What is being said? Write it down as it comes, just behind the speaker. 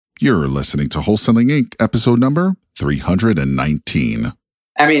You're listening to Wholesaling Inc., episode number 319.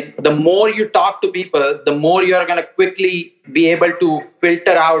 I mean, the more you talk to people, the more you're going to quickly be able to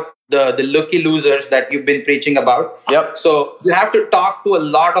filter out the lucky losers that you've been preaching about. Yep. So you have to talk to a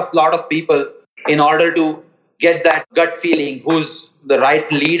lot of people in order to get that gut feeling who's the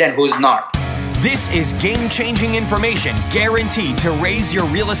right lead and who's not. This is game-changing information guaranteed to raise your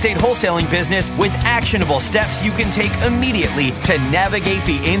real estate wholesaling business with actionable steps you can take immediately to navigate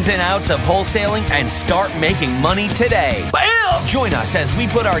the ins and outs of wholesaling and start making money today. Bam! Join us as we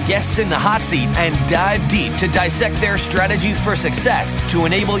put our guests in the hot seat and dive deep to dissect their strategies for success to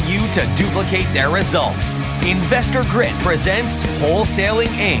enable you to duplicate their results. Investor Grit presents Wholesaling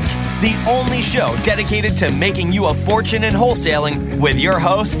Inc., the only show dedicated to making you a fortune in wholesaling with your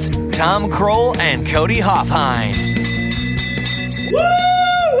hosts, Tom Kroll and Cody Hoffheim.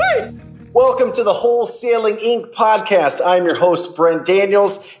 Woo-wee! Welcome to the Wholesaling Inc. podcast. I'm your host, Brent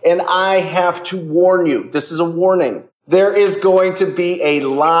Daniels, and I have to warn you, this is a warning. There is going to be a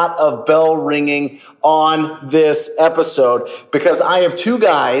lot of bell ringing on this episode because I have two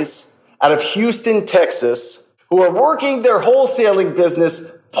guys out of Houston, Texas, who are working their wholesaling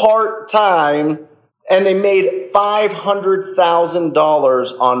business part-time, and they made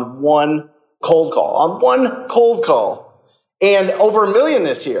 $500,000 on one cold call, and over $1 million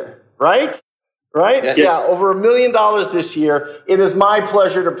this year, right? Yes. Yeah, over $1 million this year. It is my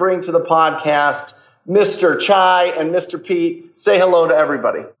pleasure to bring to the podcast Mr. Chai and Mr. Pete. Say hello to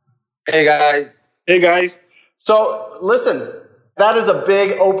everybody. Hey, guys. So, listen, that is a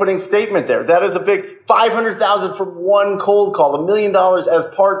big opening statement there. That is a big $500,000 from one cold call, $1 million as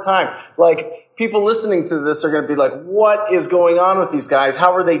part-time. Like, people listening to this are going to be like, what is going on with these guys?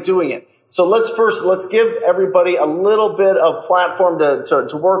 How are they doing it? So let's give everybody a little bit of platform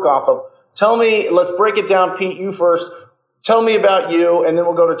to work off of. Tell me, let's break it down. Pete, you first. Tell me about you, and then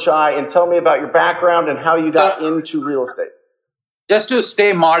we'll go to Chai, and tell me about your background and how you got into real estate. Just to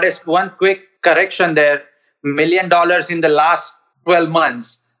stay modest, one quick correction there. $1 million in the last 12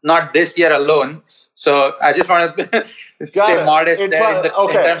 months, not this year alone. So I just want to stay modest in terms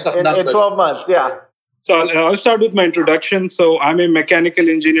of numbers. In 12 months, yeah. So I'll start with my introduction. So I'm a mechanical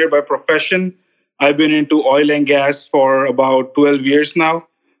engineer by profession. I've been into oil and gas for about 12 years now.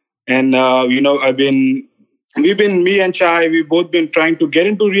 And, me and Chai, we've both been trying to get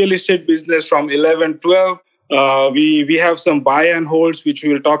into real estate business from 11, 12. We have some buy and holds, which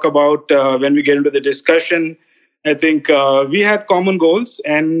we'll talk about when we get into the discussion. I think we had common goals,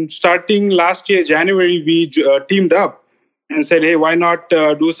 and starting last year, January, we teamed up and said, hey, why not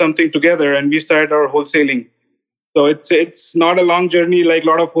do something together? And we started our wholesaling. So it's not a long journey like a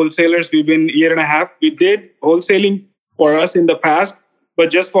lot of wholesalers. We've been a year and a half. We did wholesaling for us in the past,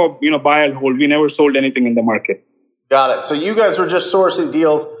 but just for buy and hold. We never sold anything in the market. Got it. So you guys were just sourcing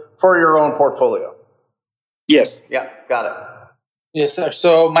deals for your own portfolio? Yes. Yeah, got it. Yes, sir.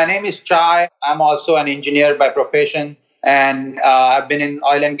 So my name is Chai. I'm also an engineer by profession, and I've been in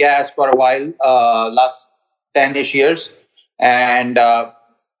oil and gas for a while, last 10-ish years. And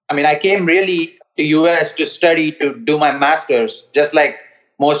I came really to US to study, to do my master's, just like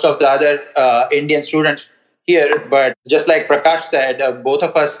most of the other Indian students here. But just like Prakash said, both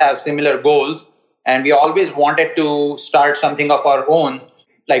of us have similar goals, and we always wanted to start something of our own.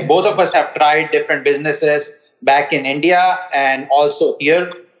 Like, both of us have tried different businesses back in India and also here.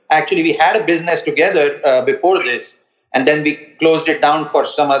 Actually, we had a business together before this, and then we closed it down for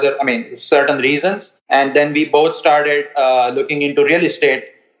certain reasons. And then we both started looking into real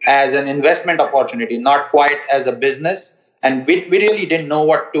estate as an investment opportunity, not quite as a business. And we really didn't know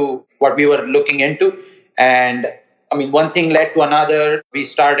what we were looking into. And one thing led to another. We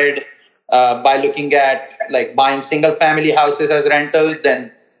started by looking at buying single family houses as rentals,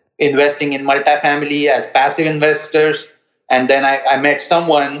 then investing in multifamily as passive investors. And then I met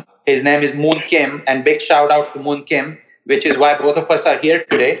someone, his name is Moon Kim, and big shout out to Moon Kim, which is why both of us are here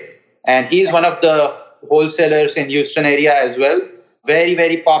today. And he's one of the wholesalers in Houston area as well. Very,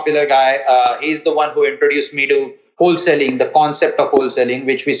 very popular guy. He's the one who introduced me to wholesaling, the concept of wholesaling,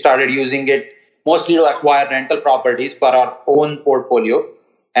 which we started using it mostly to acquire rental properties for our own portfolio.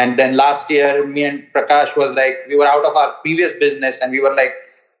 And then last year, me and Prakash we were out of our previous business, and we were like,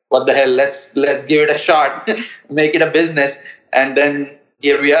 what the hell, let's give it a shot, make it a business. And then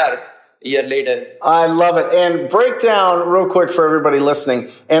here we are a year later. I love it. And break down real quick for everybody listening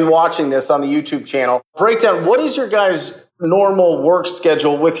and watching this on the YouTube channel. Break down, what is your guys' normal work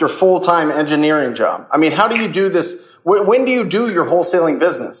schedule with your full-time engineering job? How do you do this? When do you do your wholesaling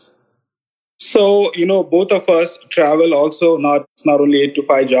business? So, both of us travel also, not only 8 to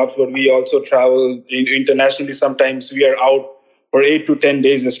 5 jobs, but we also travel internationally. Sometimes we are out for 8 to 10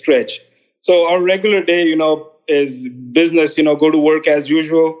 days a stretch. So our regular day, is business, go to work as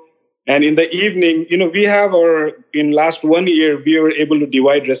usual. And in the evening, we have in last 1 year, we were able to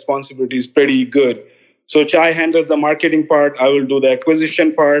divide responsibilities pretty good. So Chai handles the marketing part, I will do the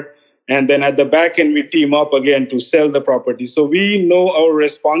acquisition part. And then at the back end, we team up again to sell the property. So we know our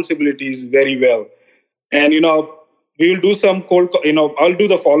responsibilities very well. And, we will do some I'll do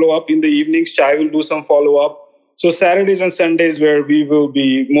the follow-up in the evenings. Chai will do some follow-up. So Saturdays and Sundays where we will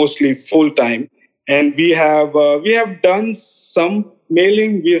be mostly full-time. And we have done some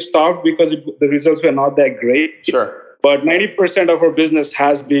mailing. We have stopped because the results were not that great. Sure. But 90% of our business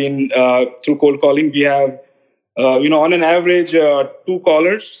has been through cold calling. We have, on an average, 2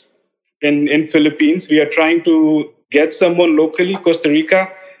 callers in Philippines. We are trying to get someone locally, Costa Rica,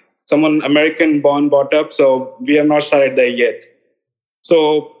 someone American born, bought up. So we have not started there yet.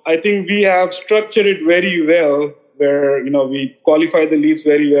 So I think we have structured it very well where, we qualify the leads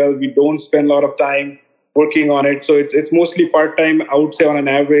very well. We don't spend a lot of time working on it. So it's mostly part-time, I would say on an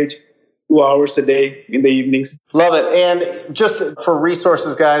average, 2 hours a day in the evenings. Love it. And just for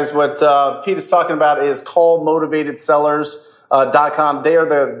resources, guys, what Pete is talking about is callmotivatedsellers.com. They're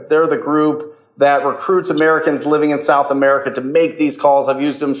the group that recruits Americans living in South America to make these calls. I've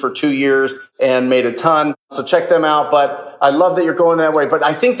used them for 2 years and made a ton. So check them out. But I love that you're going that way. But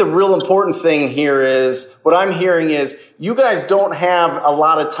I think the real important thing here is what I'm hearing is you guys don't have a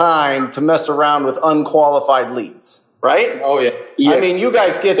lot of time to mess around with unqualified leads. Right? Oh yeah. Yes. I mean, you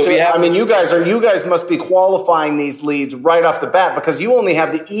guys you guys must be qualifying these leads right off the bat because you only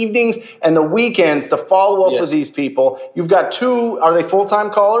have the evenings and the weekends to follow up with these people. You've got 2, are they full-time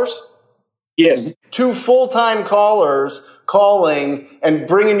callers? Yes. 2 full-time callers calling and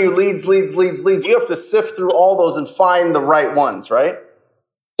bringing you leads. You have to sift through all those and find the right ones, right?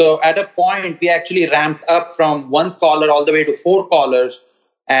 So at a point, we actually ramped up from 1 caller all the way to 4 callers.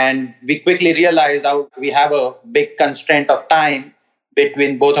 And we quickly realized we have a big constraint of time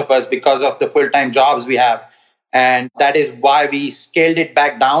between both of us because of the full-time jobs we have. And that is why we scaled it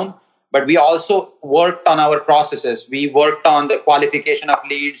back down. But we also worked on our processes. We worked on the qualification of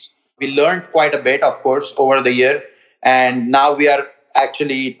leads. We learned quite a bit, of course, over the year. And now we are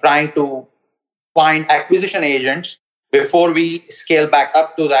actually trying to find acquisition agents before we scale back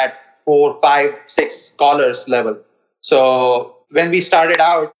up to that 4, 5, 6 callers level. So when we started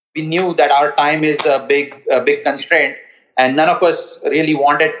out, we knew that our time is a big constraint, and none of us really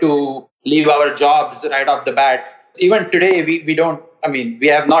wanted to leave our jobs right off the bat. Even today, we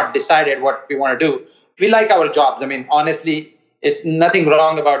have not decided what we want to do. We like our jobs. I mean, honestly, it's nothing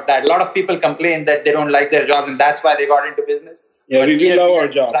wrong about that. A lot of people complain that they don't like their jobs, and that's why they got into business. Yeah, we love our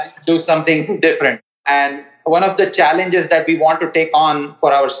jobs. Trying to do something different. And one of the challenges that we want to take on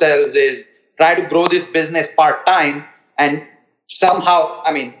for ourselves is try to grow this business part-time and somehow,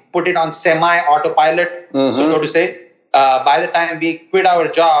 put it on semi-autopilot, so to say. By the time we quit our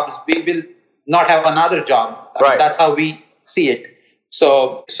jobs, we will not have another job. Right. That's how we see it.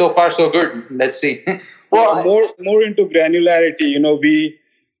 So far, so good. Let's see. Well, more into granularity, we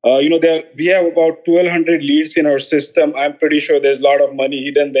have about 1,200 leads in our system. I'm pretty sure there's a lot of money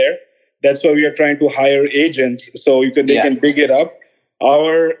hidden there. That's why we are trying to hire agents so they can dig it up.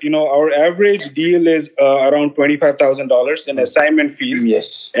 Our average deal is around $25,000 in assignment fees.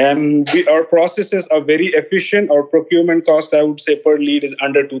 Yes. And our processes are very efficient. Our procurement cost, I would say, per lead is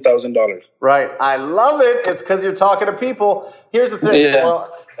under $2,000. Right. I love it. It's because you're talking to people. Here's the thing. Yeah.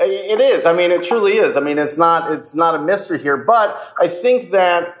 Well, it is. It truly is. It's not a mystery here. But I think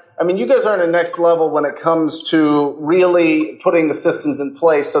that, you guys are in the next level when it comes to really putting the systems in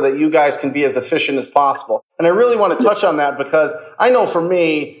place so that you guys can be as efficient as possible. And I really want to touch on that because I know for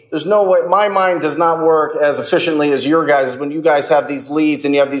me, there's no way, my mind does not work as efficiently as your guys when you guys have these leads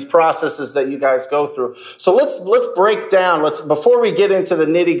and you have these processes that you guys go through. So let's break down, before we get into the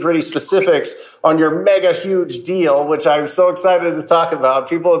nitty gritty specifics on your mega huge deal, which I'm so excited to talk about.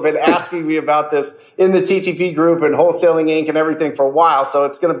 People have been asking me about this in the TTP group and Wholesaling Inc. and everything for a while. So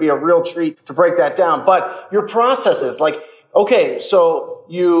it's going to be a real treat to break that down. But your processes, okay, so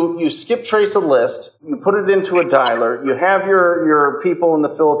you skip trace a list, you put it into a dialer, you have your people in the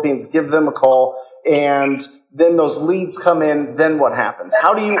Philippines, give them a call, and then those leads come in, then what happens?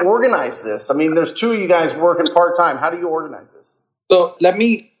 How do you organize this? There's 2 of you guys working part-time. How do you organize this? So let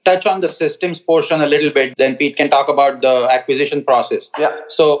me touch on the systems portion a little bit, then Pete can talk about the acquisition process. Yeah.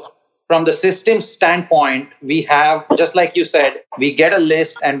 So from the systems standpoint, we have, just like you said, we get a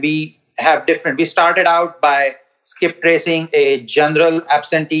list and we have we started out by skip tracing a general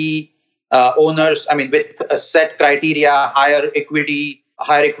absentee owners, with a set criteria, higher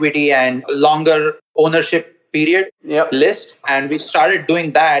equity and longer ownership period list. And we started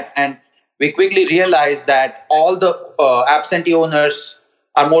doing that. And we quickly realized that all the absentee owners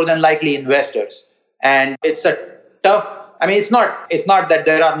are more than likely investors. And it's a tough, I mean, it's not that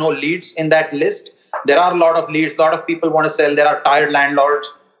there are no leads in that list. There are a lot of leads, a lot of people want to sell. There are tired landlords.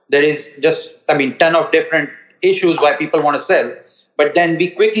 There is just, ton of different issues why people want to sell. But then we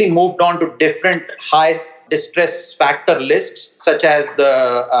quickly moved on to different high distress factor lists, such as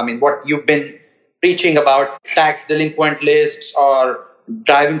what you've been preaching about, tax delinquent lists or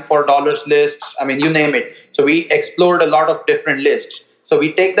driving for dollars lists. You name it. So we explored a lot of different lists. So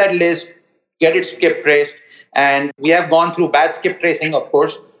we take that list, get it skip traced, and we have gone through bad skip tracing, of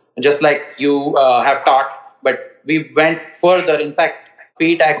course, just like you have taught. But we went further. In fact,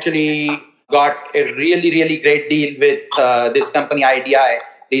 Pete actually got a really, really great deal with this company IDI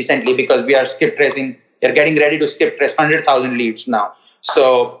recently, because we are skip tracing. They're getting ready to skip trace 100,000 leads now.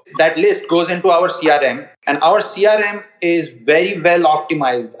 So that list goes into our CRM, and our CRM is very well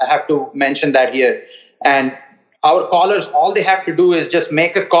optimized. I have to mention that here. And our callers, all they have to do is just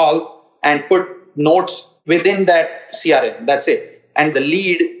make a call and put notes within that CRM. That's it. And the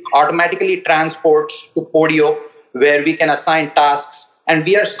lead automatically transports to Podio, where we can assign tasks. And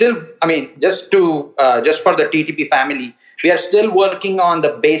we are still, just for the TTP family, we are still working on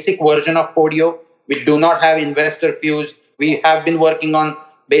the basic version of Podio. We do not have investor views. We have been working on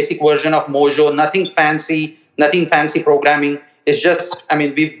basic version of Mojo. Nothing fancy programming. It's just,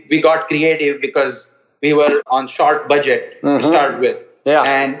 we got creative because we were on short budget to start with. Yeah.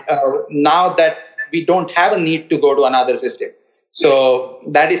 And now that we don't have a need to go to another system. So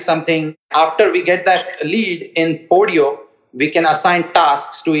that is something, after we get that lead in Podio, we can assign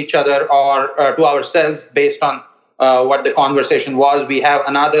tasks to each other or to ourselves based on what the conversation was. We have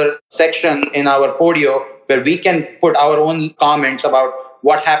another section in our Podio where we can put our own comments about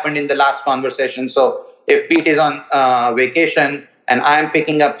what happened in the last conversation. So if Pete is on vacation and I'm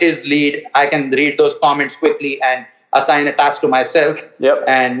picking up his lead, I can read those comments quickly and assign a task to myself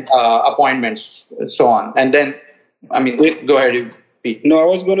and appointments, so on. And then, go ahead, Pete. No, I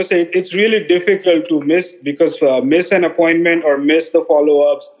was going to say it's really difficult to miss, because miss an appointment or miss the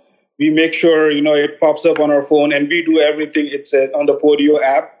follow-ups. We make sure, it pops up on our phone, and we do everything. It's on the Podio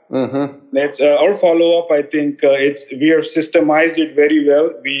app. It's our follow-up. I think we have systemized it very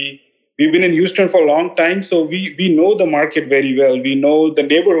well. We've been in Houston for a long time, so we know the market very well. We know the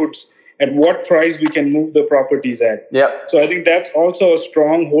neighborhoods, at what price we can move the properties at. So I think that's also a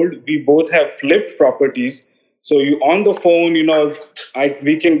stronghold. We both have flipped properties. So you on the phone,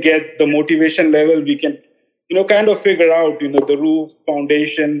 we can get the motivation level. We can, kind of figure out, the roof,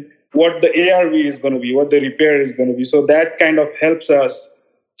 foundation, what the ARV is going to be, what the repair is going to be. So that kind of helps us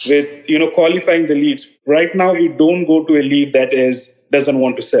with, qualifying the leads. Right now, we don't go to a lead that doesn't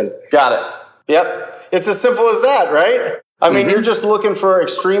want to sell. Got it. Yep. It's as simple as that, right? You're just looking for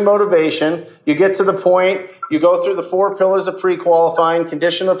extreme motivation. You get to the point, you go through the 4 pillars of pre-qualifying: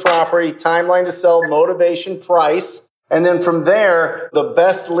 condition of property, timeline to sell, motivation, price. And then from there, the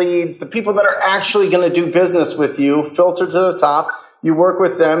best leads, the people that are actually going to do business with you, filter to the top. You work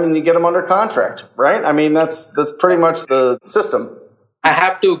with them and you get them under contract, right? That's pretty much the system. I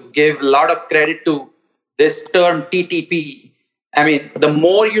have to give a lot of credit to this term TTP. The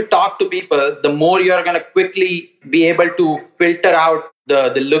more you talk to people, the more you're going to quickly be able to filter out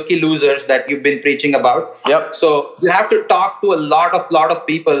the lucky losers that you've been preaching about. So you have to talk to a lot of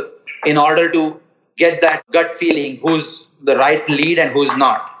people in order to get that gut feeling who's the right lead and who's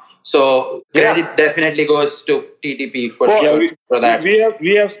not. So credit definitely goes to TTP for that.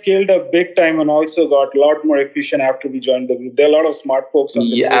 We have scaled up big time and also got a lot more efficient after we joined the group. There are a lot of smart folks on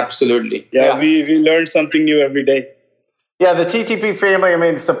the group. Absolutely. We learn something new every day. Yeah, the TTP family,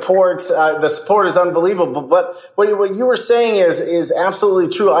 the support is unbelievable. But what you were saying is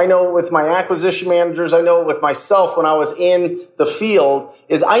absolutely true. I know with my acquisition managers, I know with myself when I was in the field,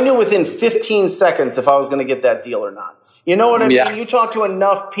 is I knew within 15 seconds if I was going to get that deal or not. You know what I mean? Yeah. You talk to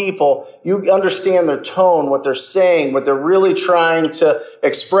enough people, you understand their tone, what they're saying, what they're really trying to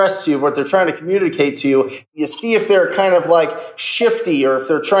express to you, what they're trying to communicate to you. You see if they're kind of like shifty, or if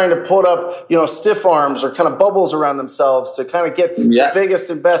they're trying to put up, stiff arms or kind of bubbles around themselves to kind of get the biggest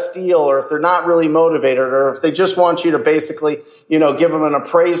and best deal, or if they're not really motivated, or if they just want you to basically, give them an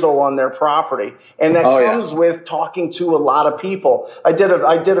appraisal on their property. And that comes with talking to a lot of people. I did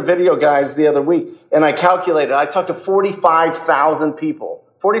a video, guys, the other week, and I calculated, I talked to 45,000 people,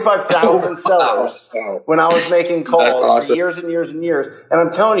 45,000 sellers when I was making calls for years and years and years. And I'm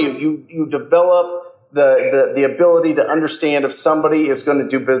telling you, you develop the ability to understand if somebody is going to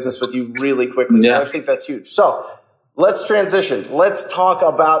do business with you really quickly. So I think that's huge. So Let's transition. Let's talk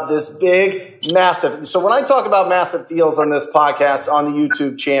about this big, massive. So when I talk about massive deals on this podcast, on the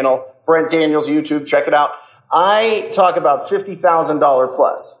YouTube channel, Brent Daniels YouTube, check it out. I talk about $50,000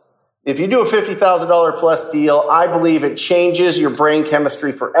 plus. If you do a $50,000 plus deal, I believe it changes your brain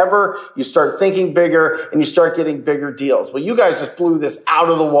chemistry forever. You start thinking bigger and you start getting bigger deals. Well, you guys just blew this out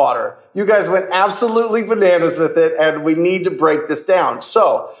of the water. You guys went absolutely bananas with it, and we need to break this down.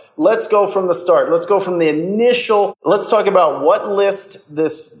 So let's go from the start. Let's go from the initial. Let's talk about what list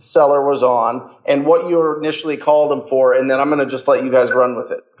this seller was on and what you initially called him for, and then I'm going to just let you guys run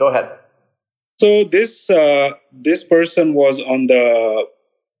with it. Go ahead. So this person was on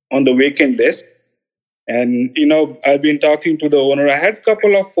the vacant list. And, I've been talking to the owner. I had a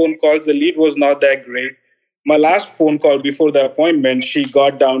couple of phone calls. The lead was not that great. My last phone call before the appointment, she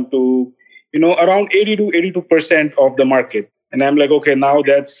got down to, around 80 to 82% of the market. And I'm like, okay, now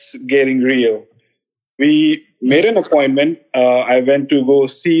that's getting real. We made an appointment. I went to go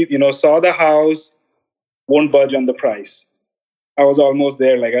see, saw the house, won't budge on the price. I was almost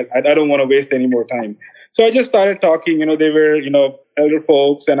there. Like, I don't want to waste any more time. So I just started talking. They were, elder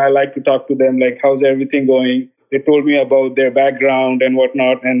folks, and I like to talk to them, like, how's everything going? They told me about their background and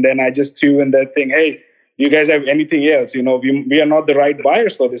whatnot. And then I just threw in that thing, hey, you guys have anything else? We are not the right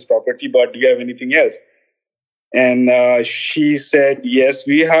buyers for this property, but do you have anything else? And she said, yes,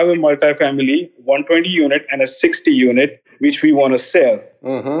 we have a multifamily, 120 unit and a 60 unit, which we want to sell.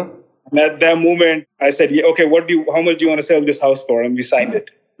 Mm-hmm. And at that moment, I said, yeah, okay, how much do you want to sell this house for? And we signed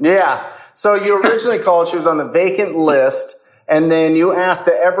it. Yeah. So you originally called, she was on the vacant list, and then you asked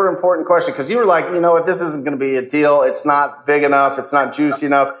the ever important question, because you were like, you know what, this isn't going to be a deal. It's not big enough. It's not juicy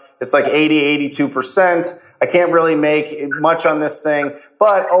enough. It's like 80, 82%. I can't really make much on this thing.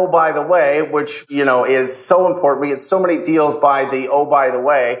 But, oh, by the way, which, is so important. We get so many deals by the, oh, by the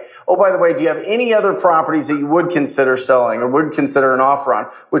way. Oh, by the way, do you have any other properties that you would consider selling or would consider an offer on?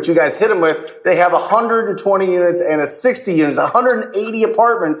 Which you guys hit them with. They have 120 units and a 60 units, 180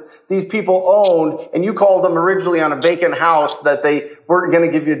 apartments these people owned. And you called them originally on a vacant house that they weren't going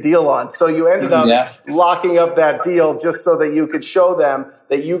to give you a deal on. So you ended up locking up that deal just so that you could show them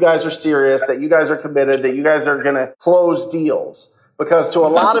that you guys are serious, that you guys are committed, that you guys are going to close deals. Because to a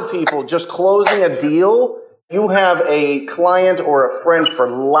lot of people, just closing a deal, you have a client or a friend for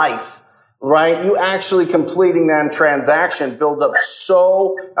life, right? You actually completing that transaction builds up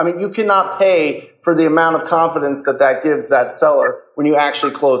you cannot pay for the amount of confidence that gives that seller when you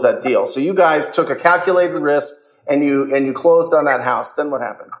actually close that deal. So you guys took a calculated risk and you closed on that house. Then what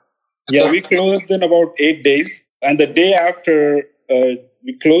happened? Yeah, we closed in about 8 days. And the day after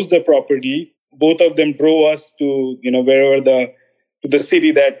we closed the property, both of them drove us to, wherever to the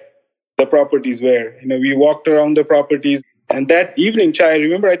city that the properties were. We walked around the properties. And that evening, Chai,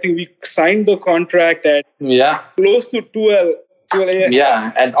 remember, I think we signed the contract at close to 12 a.m.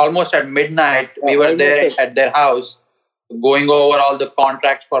 Yeah, and almost at midnight, we were there at their house going over all the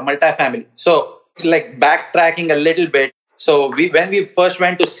contracts for multifamily. So, like, backtracking a little bit. So when we first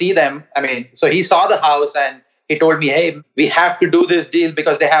went to see them, so he saw the house and he told me, hey, we have to do this deal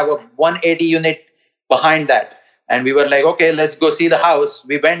because they have a 180 unit behind that. And we were like, okay, let's go see the house.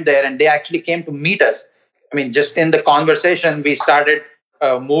 We went there and they actually came to meet us. Just in the conversation, we started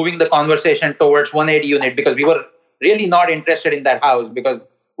moving the conversation towards 180 unit because we were really not interested in that house because it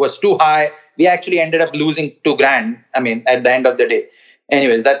was too high. We actually ended up losing $2,000. At the end of the day.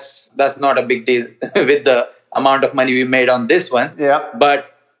 Anyways, that's not a big deal with the amount of money we made on this one. Yeah.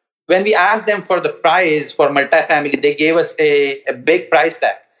 But when we asked them for the price for multifamily, they gave us a big price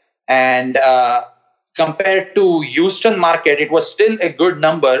tag. And compared to Houston market, it was still a good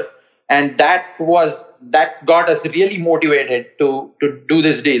number. And that got us really motivated to do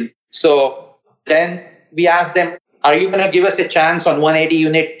this deal. So then we asked them, are you going to give us a chance on 180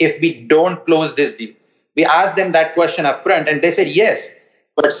 unit if we don't close this deal? We asked them that question up front and they said yes.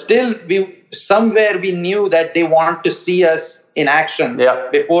 But still, we knew that they want to see us in action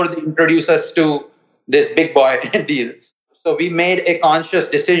before they introduce us to this big boy deal. So we made a conscious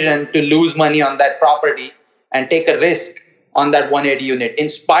decision to lose money on that property and take a risk on that 180 unit in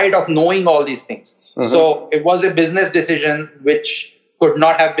spite of knowing all these things. Mm-hmm. So it was a business decision which could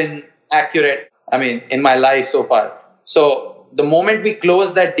not have been accurate, in my life so far. So the moment we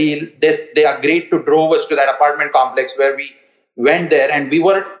closed that deal, they agreed to drove us to that apartment complex where we went there, and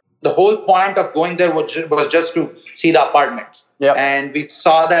the whole point of going there was just to see the apartments. Yep. And we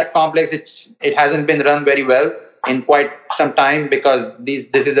saw that complex. It hasn't been run very well in quite some time because this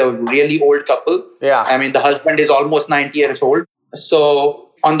is a really old couple. Yeah. The husband is almost 90 years old. So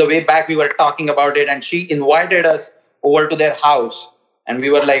on the way back, we were talking about it, and she invited us over to their house And we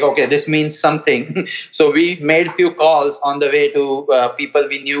were like, okay, this means something. So we made a few calls on the way to people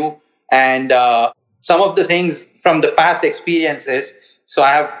we knew, and some of the things from the past experiences. So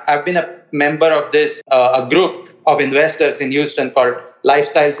I've been a member of this a group of investors in Houston called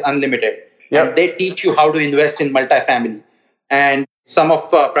Lifestyles Unlimited. Yep. And they teach you how to invest in multifamily. And some of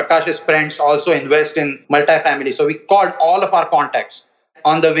Prakash's friends also invest in multifamily. So we called all of our contacts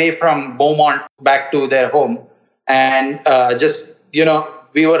on the way from Beaumont back to their home, and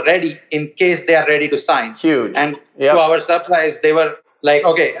we were ready in case they are ready to sign. Huge. And Yep. to our surprise, they were like,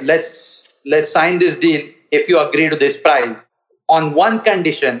 okay, let's sign this deal if you agree to this price, on one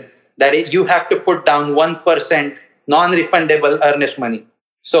condition, that you have to put down 1% non-refundable earnest money.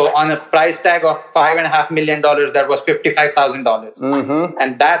 So on a price tag of $5.5 million, that was $55,000. Mm-hmm.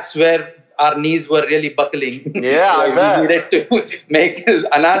 And that's where our knees were really buckling. Yeah, I bet. We needed to make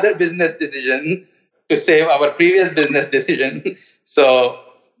another business decision to save our previous business decision. So,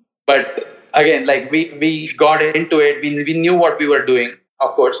 but again, like we got into it. We knew what we were doing.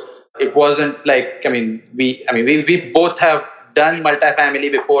 Of course, it wasn't like, we both have done multifamily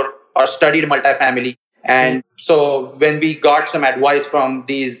before or studied multifamily. And so when we got some advice from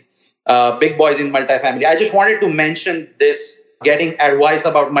these big boys in multifamily, I just wanted to mention this. Getting advice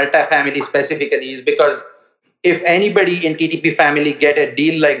about multifamily specifically is because if anybody in TTP family get a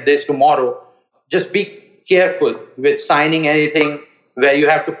deal like this tomorrow, just be careful with signing anything where you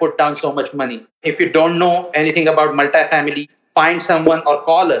have to put down so much money. If you don't know anything about multifamily, find someone or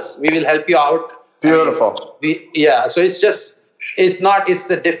call us. We will help you out. Beautiful. So it's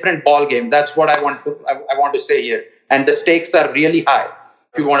a different ball game. That's what I want to say here. And the stakes are really high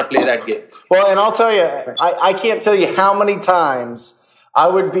if you want to play that game. Well, and I'll tell you, I can't tell you how many times I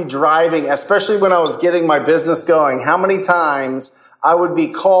would be driving, especially when I was getting my business going, how many times I would be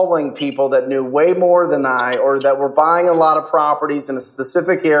calling people that knew way more than I, or that were buying a lot of properties in a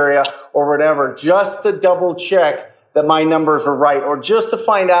specific area or whatever, just to double check that my numbers were right, or just to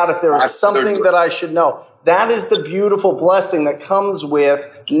find out if there was something that I should know. That is the beautiful blessing that comes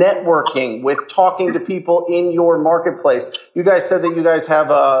with networking, with talking to people in your marketplace. You guys said that you guys have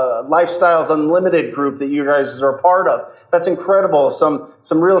a Lifestyles Unlimited group that you guys are a part of. That's incredible. Some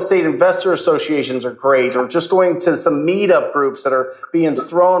real estate investor associations are great, or just going to some meetup groups that are being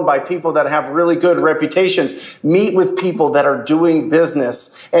thrown by people that have really good reputations. Meet with people that are doing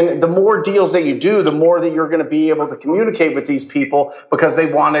business. And the more deals that you do, the more that you're going to be able to communicate with these people, because they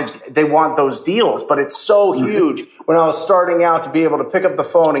want those deals. But it's so huge when I was starting out to be able to pick up the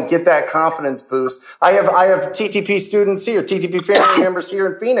phone and get that confidence boost. I have TTP students here, TTP family members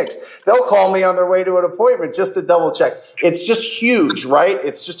here in Phoenix. They'll call me on their way to an appointment just to double check. It's just huge, right?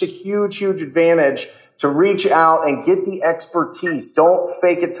 It's just a huge, huge advantage to reach out and get the expertise. Don't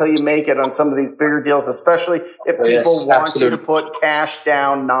fake it till you make it on some of these bigger deals, especially if people want you to put cash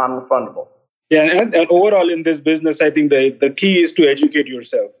down, non-refundable. Yeah, and overall in this business, I think the key is to educate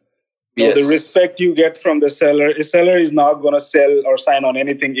yourself. Yes. The respect you get from the seller. A seller is not going to sell or sign on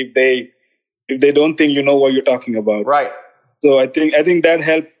anything if they don't think you know what you're talking about. Right. So I think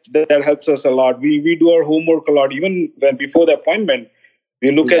that helps us a lot. We do our homework a lot. Even when before the appointment,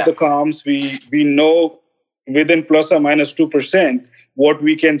 we look at the comps. We know within plus or minus 2% what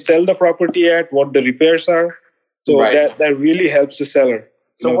we can sell the property at, what the repairs are. So that really helps the seller.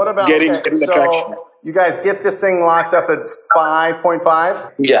 So what about getting the traction? You guys get this thing locked up at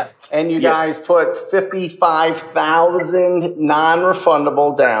 5.5? Yeah. And you guys put 55,000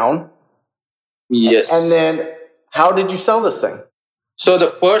 non-refundable down. Yes. And then how did you sell this thing? So the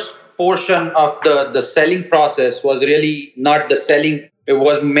first portion of the selling process was really not the selling. It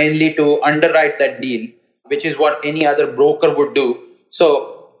was mainly to underwrite that deal, which is what any other broker would do.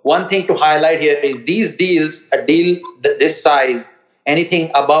 So one thing to highlight here is these deals, a deal this size, anything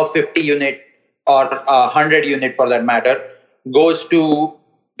above 50 unit or 100 unit for that matter, goes to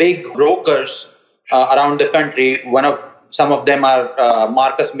big brokers around the country. Some of them are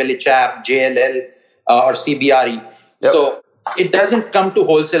Marcus Millichap, JLL, or CBRE. Yep. So it doesn't come to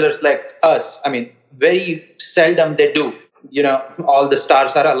wholesalers like us. I mean, very seldom they do. All the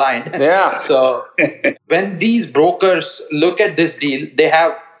stars are aligned. Yeah. So when these brokers look at this deal, they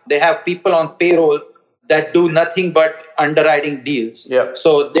have people on payroll that do nothing but underwriting deals. Yep.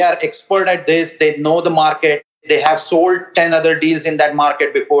 So they are expert at this. They know the market. They have sold 10 other deals in that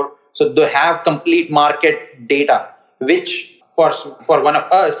market before. So they have complete market data, which for one of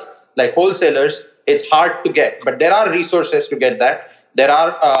us, like wholesalers, it's hard to get. But there are resources to get that. There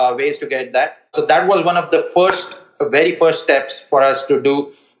are ways to get that. So that was one of the very first steps for us to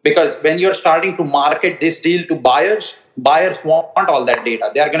do. Because when you're starting to market this deal to buyers want all that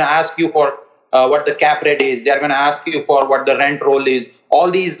data. They are going to ask you for what the cap rate is. They're going to ask you for what the rent roll is. All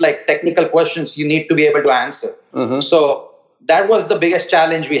these like technical questions you need to be able to answer. So that was the biggest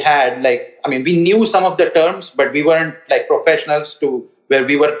challenge we had. Like, I mean, we knew some of the terms, but we weren't like professionals to where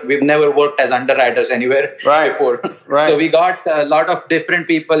we've never worked as underwriters anywhere before. So we got a lot of different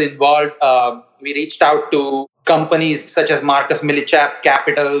people involved. We reached out to companies such as Marcus Millichap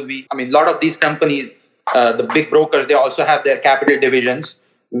Capital. A lot of these companies, the big brokers, they also have their capital divisions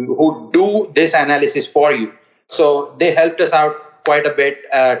who do this analysis for you. So they helped us out quite a bit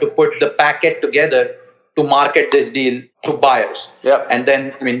to put the packet together to market this deal to buyers. And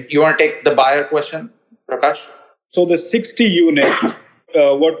then, you want to take the buyer question, Prakash? So the 60 unit,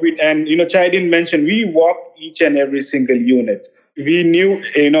 Chai didn't mention, we walked each and every single unit. We knew,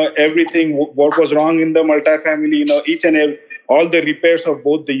 everything, what was wrong in the multifamily, each and every, all the repairs of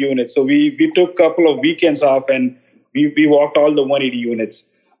both the units. So we took a couple of weekends off and we walked all the 180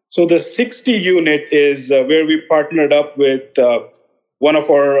 units. So the 60 unit is where we partnered up with one of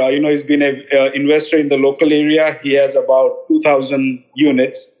our, he's been an investor in the local area. He has about 2,000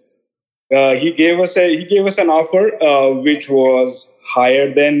 units. He gave us an offer which was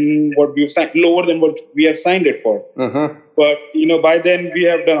higher than what we've signed, lower than what we have signed it for. But by then we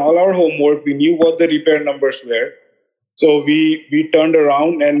have done all our homework. We knew what the repair numbers were. So we turned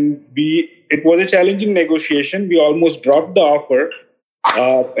around and it was a challenging negotiation. We almost dropped the offer,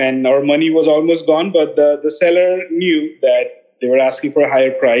 and our money was almost gone. But the seller knew that they were asking for a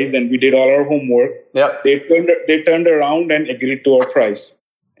higher price, and we did all our homework. They turned around and agreed to our price.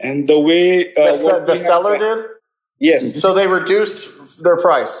 And the way the seller did? Yes. So they reduced their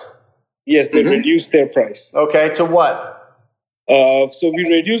price? Yes, they reduced their price. Okay, to what? So we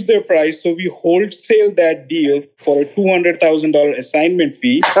reduced their price. So we wholesale that deal for a $200,000 assignment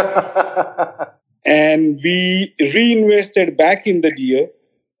fee. And we reinvested back in the deal.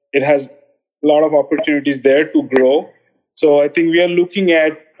 It has a lot of opportunities there to grow. So I think we are looking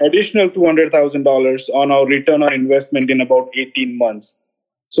at additional $200,000 on our return on investment in about 18 months.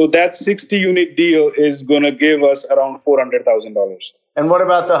 So that 60-unit deal is going to give us around $400,000. And what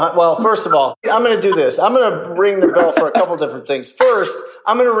about first of all, I'm going to do this. I'm going to ring the bell for a couple different things. First,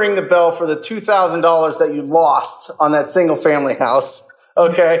 I'm going to ring the bell for the $2,000 that you lost on that single family house.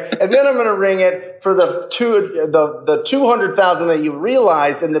 Okay. And then I'm going to ring it for the $200,000 that you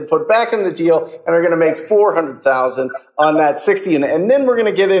realized and then put back in the deal and are going to make $400,000 on that 60 unit. And then we're going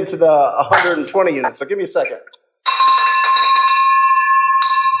to get into the 120 units. So give me a second.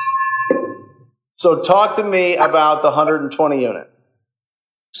 So talk to me about the 120 unit.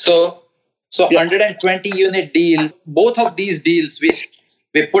 So 120 unit deal, both of these deals,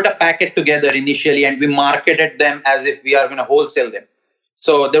 we put a packet together initially and we marketed them as if we are going to wholesale them.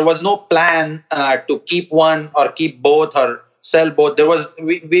 So there was no plan to keep one or keep both or sell both.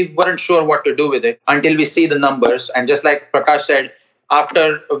 We weren't sure what to do with it until we see the numbers. And just like Prakash said,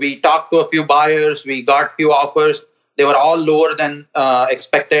 after we talked to a few buyers, we got few offers. They were all lower than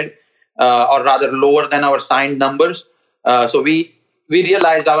expected, or rather lower than our signed numbers. So we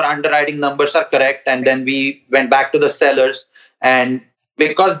realized our underwriting numbers are correct. And then we went back to the sellers. And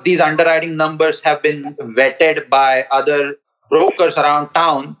because these underwriting numbers have been vetted by other brokers around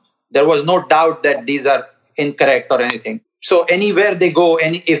town, there was no doubt that these are incorrect or anything. So anywhere they go,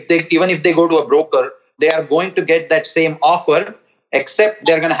 even if they go to a broker, they are going to get that same offer, except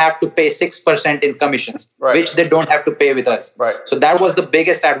they're going to have to pay 6% in commissions, which they don't have to pay with us. So that was the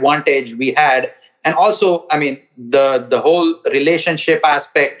biggest advantage we had. And also, the whole relationship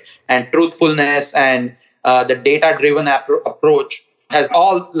aspect and truthfulness and the data-driven approach has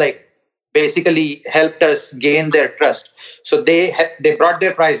all basically helped us gain their trust. So they brought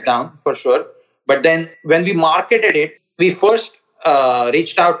their price down for sure. But then when we marketed it, we first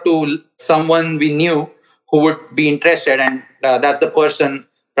reached out to someone we knew who would be interested. And that's the person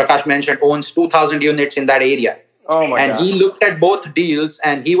Prakash mentioned owns 2,000 units in that area. Oh my God. He looked at both deals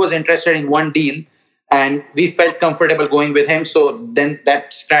and he was interested in one deal. And we felt comfortable going with him. So then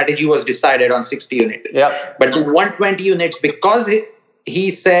that strategy was decided on 60 units. But the 120 units, because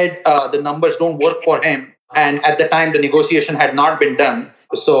he said the numbers don't work for him. And at the time, the negotiation had not been done.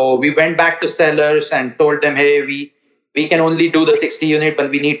 So we went back to sellers and told them, hey, we can only do the 60 unit,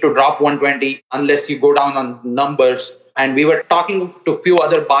 but we need to drop 120 unless you go down on numbers. And we were talking to a few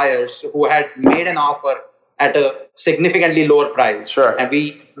other buyers who had made an offer at a significantly lower price. And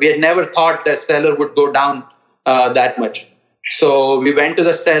we had never thought that seller would go down that much. So we went to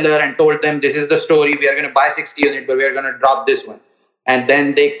the seller and told them, this is the story. We are going to buy 60 unit, but we are going to drop this one. And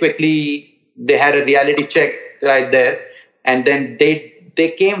then they had a reality check right there. And then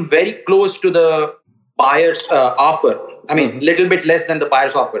they came very close to the buyer's offer. I mean, little bit less than the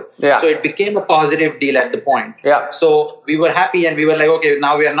buyer's offer. Yeah. So it became a positive deal at the point. Yeah. So we were happy and we were like, okay,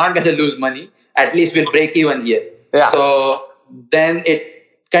 now we are not going to lose money. At least we'll break even here. Yeah. So then it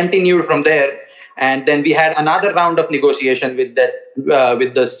continued from there. And then we had another round of negotiation with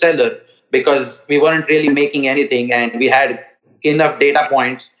the seller because we weren't really making anything and we had enough data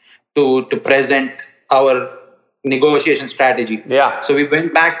points to present our negotiation strategy. Yeah. So we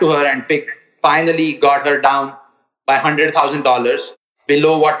went back to her and finally got her down by $100,000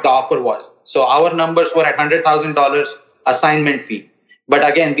 below what the offer was. So our numbers were at $100,000 assignment fee. But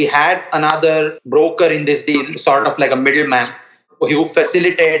again, we had another broker in this deal, sort of like a middleman, who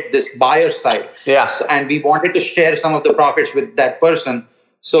facilitated this buyer side. Yeah. And we wanted to share some of the profits with that person.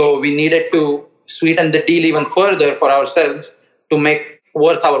 So we needed to sweeten the deal even further for ourselves to make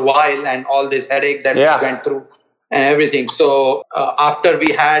worth our while and all this headache that we went through and everything. So after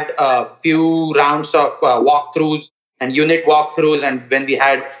we had a few rounds of walkthroughs and unit walkthroughs, and when we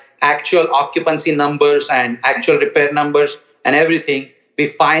had actual occupancy numbers and actual repair numbers and everything, we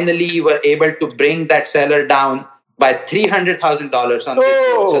finally were able to bring that seller down by $300,000 on this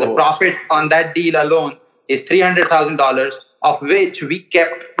deal. So the profit on that deal alone is $300,000, of which we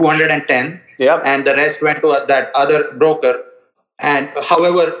kept $210,000, and the rest went to that other broker. And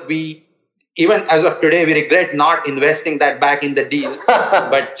however, even as of today, we regret not investing that back in the deal.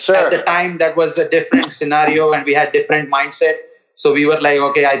 But at the time, that was a different scenario and we had different mindset. So we were like,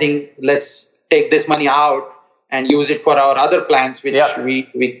 okay, I think let's take this money out and use it for our other plans, which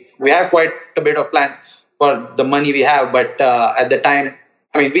we have quite a bit of plans for the money we have. But at the time,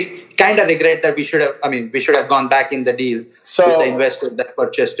 I mean, we kind of regret that we should have gone back in the deal with the investor that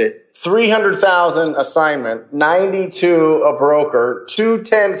purchased it. 300,000 assignment, 92 a broker,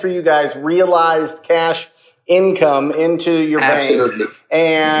 210 for you guys realized cash income into your bank,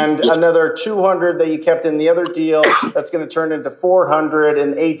 and another 200 that you kept in the other deal. That's going to turn into 400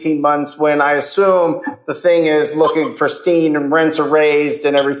 in 18 months when I assume the thing is looking pristine and rents are raised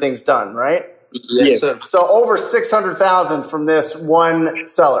and everything's done, right? Yes, sir. So over 600,000 from this one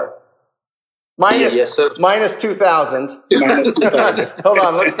seller. Minus 2,000. Minus 2,000. Hold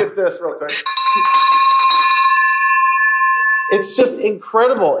on, let's get this real quick. It's just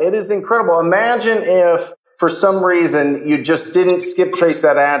incredible. It is incredible. Imagine if for some reason you just didn't skip trace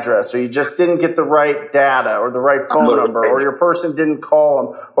that address, or you just didn't get the right data or the right phone number, or your person didn't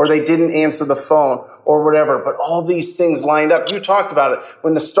call them, or they didn't answer the phone or whatever. But all these things lined up. You talked about it.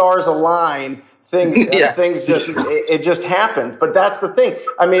 When the stars align, things just happens. But that's the thing.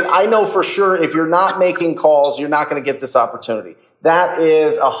 I mean, I know for sure if you're not making calls, you're not going to get this opportunity. That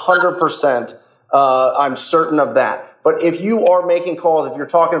is 100%. I'm certain of that. But if you are making calls, if you're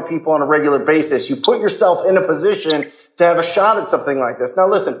talking to people on a regular basis, you put yourself in a position to have a shot at something like this. Now,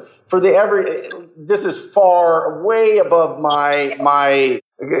 listen, this is far way above my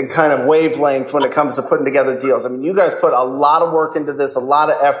kind of wavelength when it comes to putting together deals. I mean, you guys put a lot of work into this, a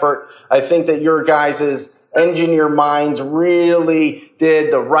lot of effort. I think that your guys' engineer minds really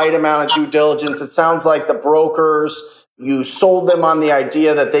did the right amount of due diligence. It sounds like the brokers, you sold them on the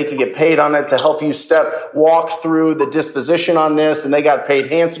idea that they could get paid on it to help you walk through the disposition on this, and they got paid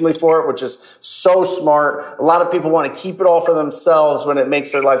handsomely for it, which is so smart. A lot of people want to keep it all for themselves when it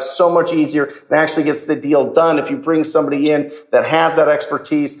makes their life so much easier and actually gets the deal done if you bring somebody in that has that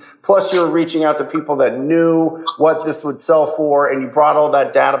expertise. Plus, you're reaching out to people that knew what this would sell for, and you brought all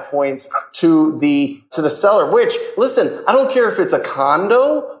that data points to the seller, which, listen, I don't care if it's a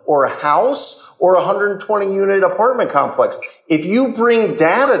condo or a house or a 120 unit apartment complex. If you bring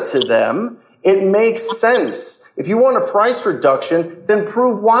data to them, it makes sense. If you want a price reduction, then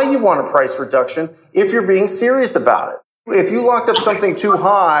prove why you want a price reduction if you're being serious about it. If you locked up something too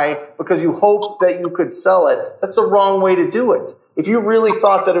high because you hoped that you could sell it, that's the wrong way to do it. If you really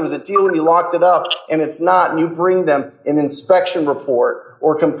thought that it was a deal and you locked it up and it's not, and you bring them an inspection report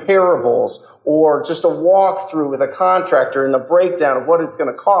or comparables or just a walkthrough with a contractor and a breakdown of what it's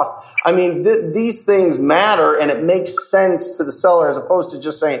going to cost. I mean, these things matter, and it makes sense to the seller as opposed to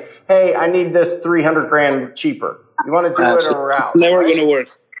just saying, hey, I need this $300,000 cheaper. You want to do it or we're out. Never going to work.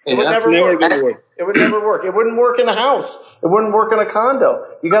 It would never work. It would never work. It wouldn't work in a house. It wouldn't work in a condo.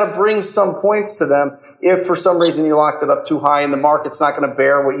 You got to bring some points to them if for some reason you locked it up too high and the market's not going to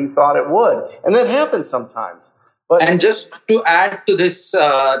bear what you thought it would. And that happens sometimes. And just to add to this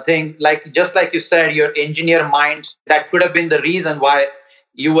thing, just like you said, your engineer minds, that could have been the reason why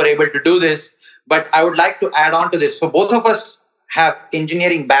you were able to do this. But I would like to add on to this. So both of us have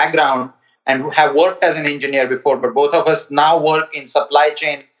engineering background and have worked as an engineer before, but both of us now work in supply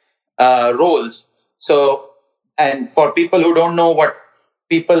chain roles. So, and for people who don't know what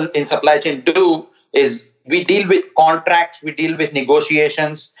people in supply chain do, is we deal with contracts, we deal with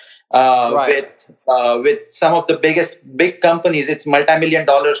negotiations with some of the big companies. It's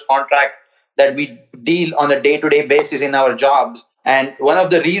multi-million-dollar contract that we deal on a day-to-day basis in our jobs. And one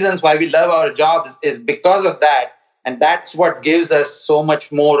of the reasons why we love our jobs is because of that. And that's what gives us so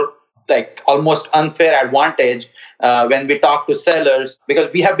much more like almost unfair advantage when we talk to sellers, because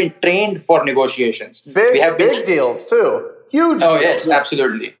we have been trained for negotiations. Big deals too. Huge deals. Yes,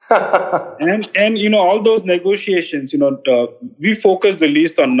 absolutely. and all those negotiations, we focus the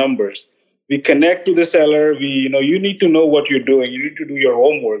least on numbers. We connect to the seller. You need to know what you're doing. You need to do your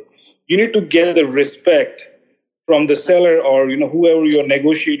homework. You need to get the respect from the seller or whoever you're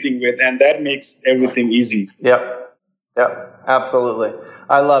negotiating with, and that makes everything easy. Yep, absolutely.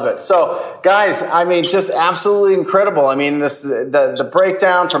 I love it. So, guys, I mean, just absolutely incredible. I mean, the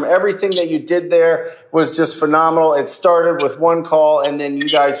breakdown from everything that you did there was just phenomenal. It started with one call, and then you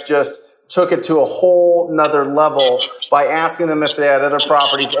guys just took it to a whole nother level by asking them if they had other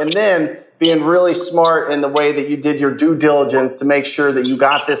properties, and then being really smart in the way that you did your due diligence to make sure that you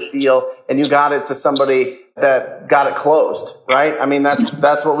got this deal and you got it to somebody that got it closed, right? I mean,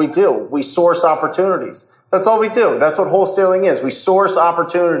 that's what we do. We source opportunities. That's all we do. That's what wholesaling is. We source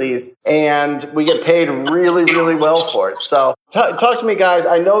opportunities and we get paid really, really well for it. So talk to me, guys.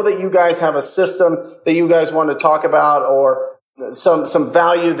 I know that you guys have a system that you guys want to talk about, or some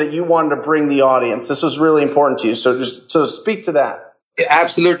value that you wanted to bring the audience. This was really important to you. So speak to that.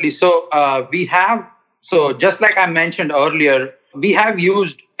 Absolutely. So just like I mentioned earlier, we have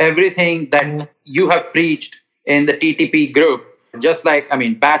used everything that you have preached in the TTP group. Just like,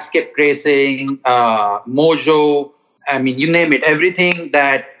 batch skip tracing, Mojo, you name it, everything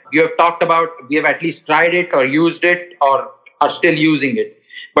that you have talked about, we have at least tried it or used it or are still using it.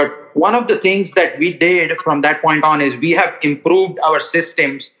 But one of the things that we did from that point on is we have improved our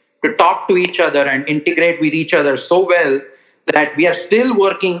systems to talk to each other and integrate with each other so well that we are still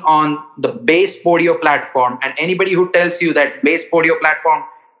working on the base Podio platform. And anybody who tells you that base Podio platform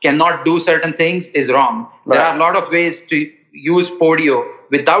cannot do certain things is wrong. Right. There are a lot of ways to use Podio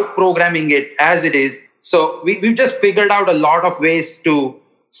without programming it as it is. So we've just figured out a lot of ways to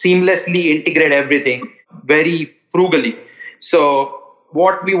seamlessly integrate everything very frugally. So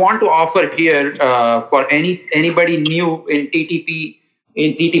what we want to offer here for anybody new in TTP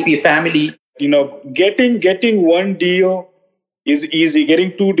family, getting one deal is easy.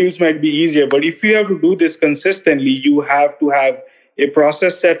 Getting two deals might be easier, but if you have to do this consistently, you have to have a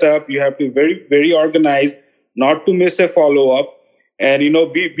process set up. You have to be very, very organized, not to miss a follow-up. And,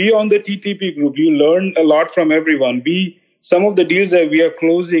 be on the TTP group. You learn a lot from everyone. Some of the deals that we are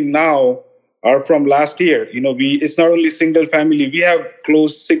closing now are from last year. It's not only single family. We have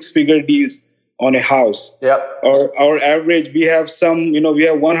closed 6-figure deals on a house. Yep. Our average, we have we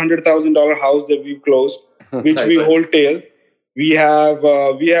have $100,000 house that we closed, which we wholesale. We have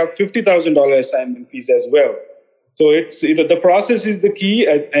 $50,000 assignment fees as well. So it's the process is the key,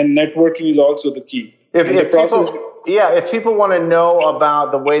 and networking is also the key. If people want to know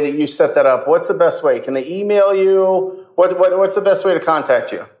about the way that you set that up, what's the best way? Can they email you? What's the best way to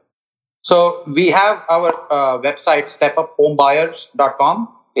contact you? So we have our website, stepuphomebuyers.com.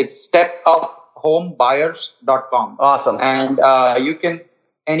 It's stepuphomebuyers.com. Awesome. And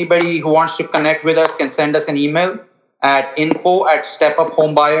anybody who wants to connect with us can send us an email at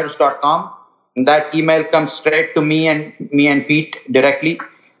info@stepuphomebuyers.com. That email comes straight to me and Pete directly.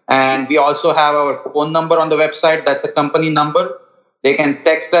 And we also have our phone number on the website. That's a company number. They can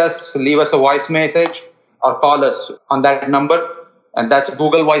text us, leave us a voice message, or call us on that number. And that's a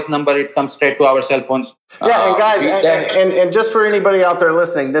Google Voice number. It comes straight to our cell phones. Yeah, and guys, and just for anybody out there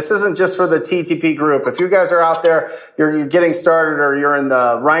listening, this isn't just for the TTP group. If you guys are out there, you're getting started, or you're in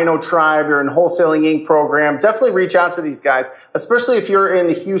the Rhino Tribe, you're in Wholesaling Inc. program, definitely reach out to these guys, especially if you're in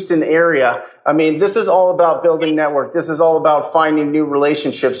the Houston area. This is all about building network. This is all about finding new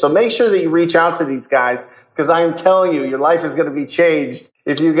relationships. So make sure that you reach out to these guys, because I am telling you, your life is going to be changed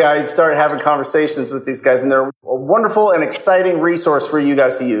if you guys start having conversations with these guys. And they're a wonderful and exciting resource for you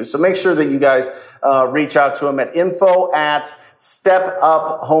guys to use. So make sure that you guys reach out to them at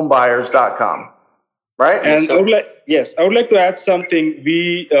info@stepuphomebuyers.com. Right? And I would like to add something.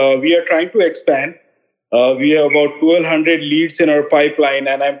 We are trying to expand. We have about 1,200 leads in our pipeline,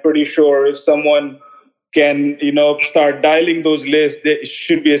 and I'm pretty sure if someone can, start dialing those lists, it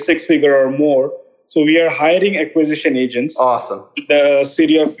should be a 6-figure or more. So we are hiring acquisition agents. Awesome. The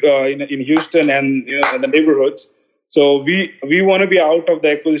city of in Houston and the neighborhoods. So we want to be out of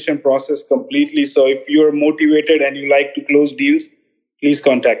the acquisition process completely. So if you're motivated and you like to close deals, please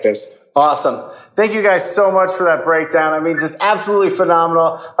contact us. Awesome. Thank you guys so much for that breakdown. I mean, just absolutely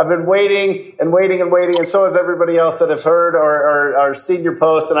phenomenal. I've been waiting, and so has everybody else that have heard or seen your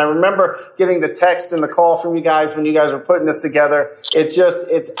posts. And I remember getting the text and the call from you guys when you guys were putting this together.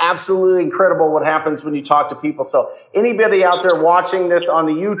 It's absolutely incredible what happens when you talk to people. So anybody out there watching this on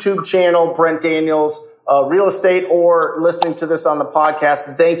the YouTube channel, Brent Daniels, Real Estate, or listening to this on the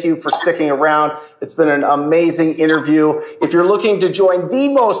podcast, thank you for sticking around. It's been an amazing interview. If you're looking to join the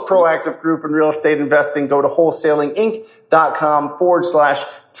most proactive group in real estate investing, go to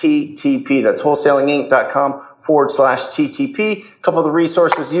wholesalinginc.com/TTP. That's wholesalinginc.com/TTP. A couple of the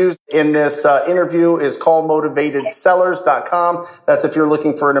resources used in this interview is callmotivatedsellers.com. That's if you're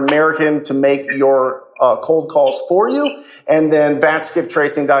looking for an American to make your cold calls for you. And then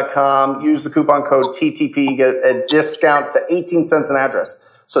batchskiptracing.com. Use the coupon code TTP. Get a discount to 18 cents an address.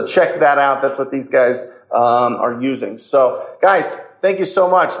 So check that out. That's what these guys are using. So guys, thank you so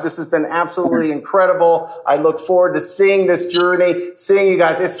much. This has been absolutely incredible. I look forward to seeing this journey, seeing you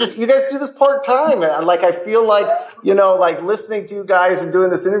guys. It's just, you guys do this part-time. Like, I feel like, like listening to you guys and doing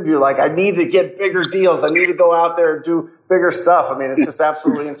this interview, like I need to get bigger deals. I need to go out there and do bigger stuff. I mean, it's just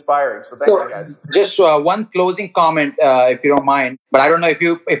absolutely inspiring. So thank you guys. Just one closing comment, if you don't mind. But I don't know if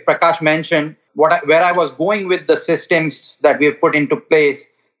Prakash mentioned where I was going with the systems that we have put into place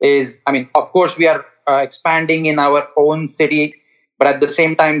is, I mean, of course, we are expanding in our own city, but at the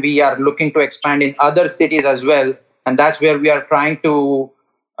same time, we are looking to expand in other cities as well. And that's where we are trying to,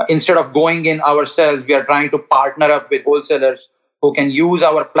 instead of going in ourselves, we are trying to partner up with wholesalers who can use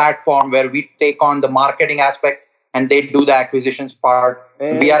our platform where we take on the marketing aspect and they do the acquisitions part.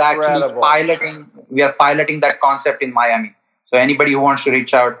 Incredible. We are actually piloting that concept in Miami. So anybody who wants to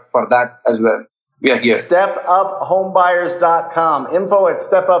reach out for that as well, we are here. StepUpHomebuyers.com.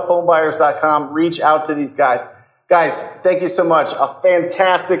 Info@StepUpHomebuyers.com. Reach out to these guys. Guys, thank you so much. A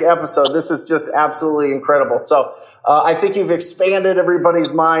fantastic episode. This is just absolutely incredible. So I think you've expanded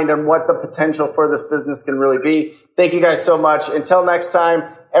everybody's mind on what the potential for this business can really be. Thank you guys so much. Until next time,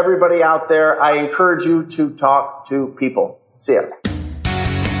 everybody out there, I encourage you to talk to people. See ya.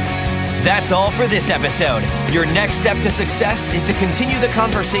 That's all for this episode. Your next step to success is to continue the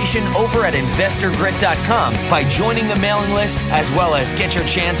conversation over at investorgrit.com by joining the mailing list, as well as get your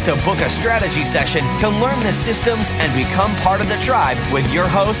chance to book a strategy session to learn the systems and become part of the tribe with your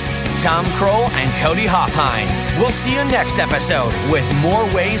hosts, Tom Kroll and Cody Hofhine. We'll see you next episode with more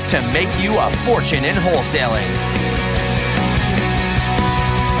ways to make you a fortune in wholesaling.